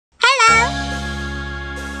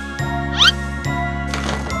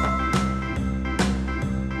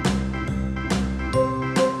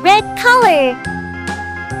color,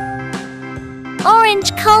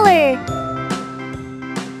 orange color,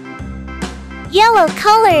 yellow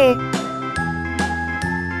color,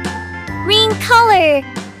 green color,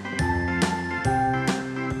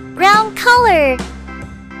 brown color,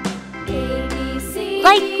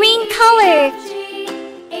 light green color,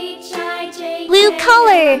 blue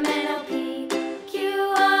color,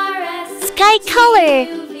 sky color,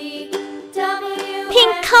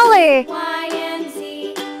 pink color,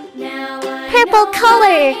 purple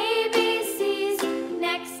color,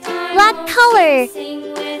 black color.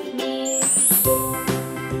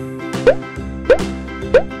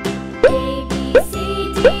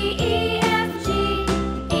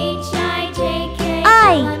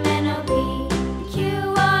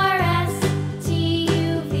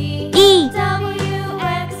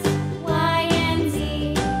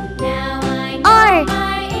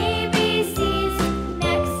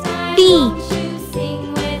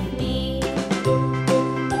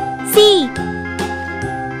 C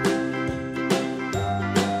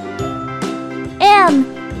M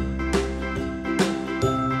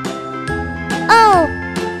O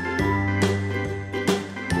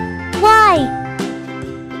Y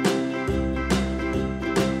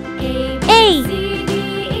A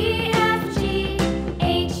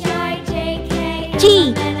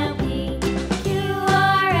G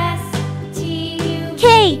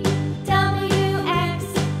K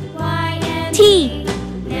T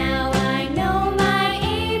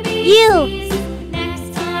U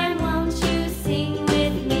Next time, won't you sing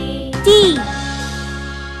with me? D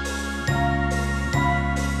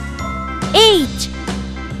H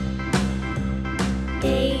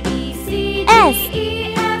A B C D S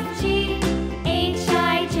E F G H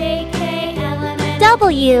I J K L M N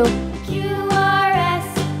W Q R S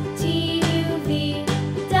T U V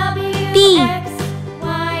W B X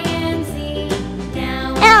Y and Z.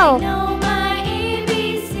 Now L I know my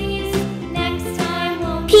ABCs. Next time,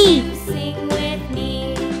 won't P you sing with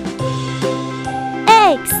me?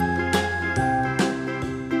 X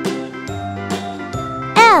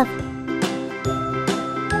F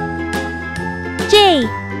J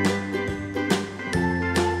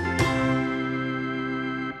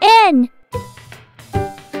N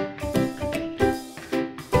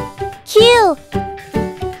Q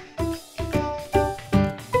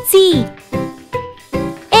C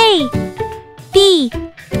A B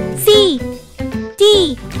C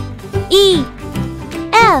D E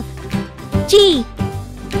F G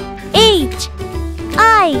H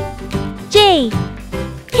I J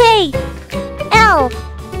K L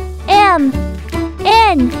M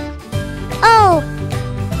N O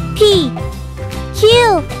P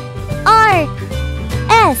Q R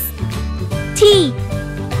S T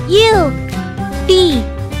U V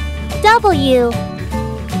W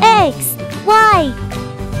X Y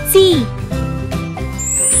Z.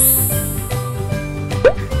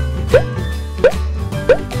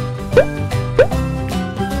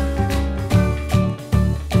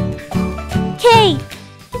 K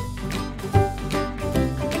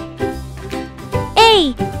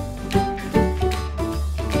A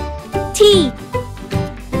T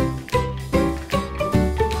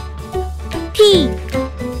P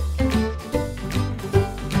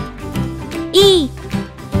E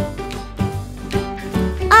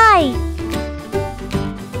I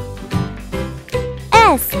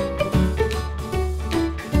S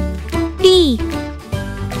B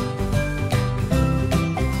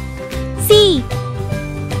C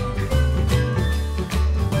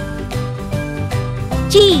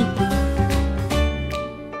G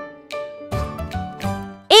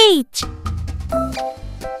H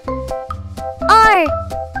R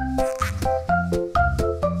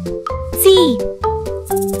C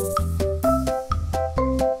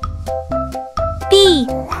B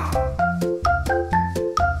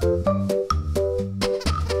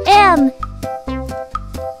M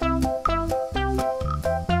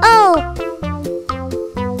O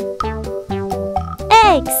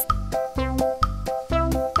X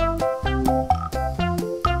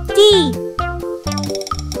D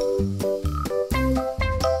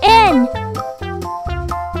N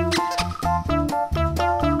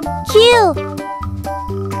Q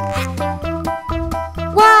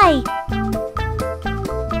Y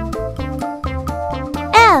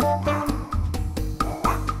F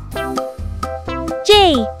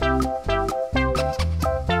J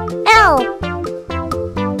L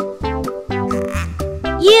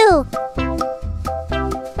U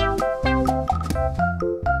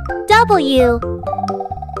W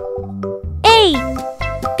A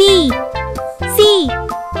B C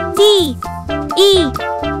D E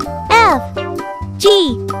F G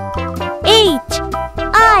H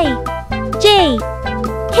I J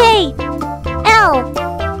K L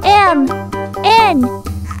M N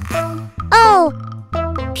O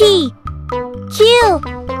P Q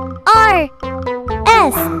R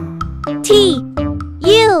S T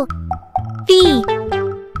U V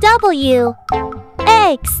W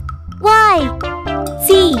X Y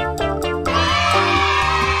Z